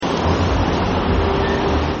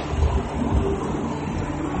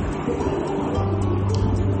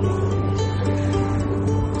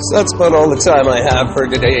that's about all the time I have for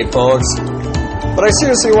today, folks. But I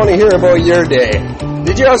seriously want to hear about your day.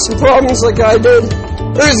 Did you have some problems like I did?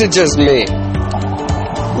 Or is it just me?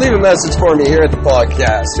 Leave a message for me here at the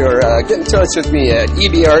podcast, or get in touch with me at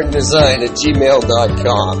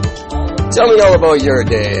ebartdesign@gmail.com. Tell me all about your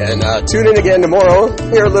day, and tune in again tomorrow,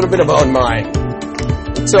 hear a little bit about mine.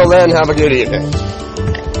 Until then, have a good evening.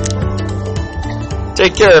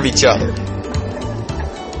 Take care of each other.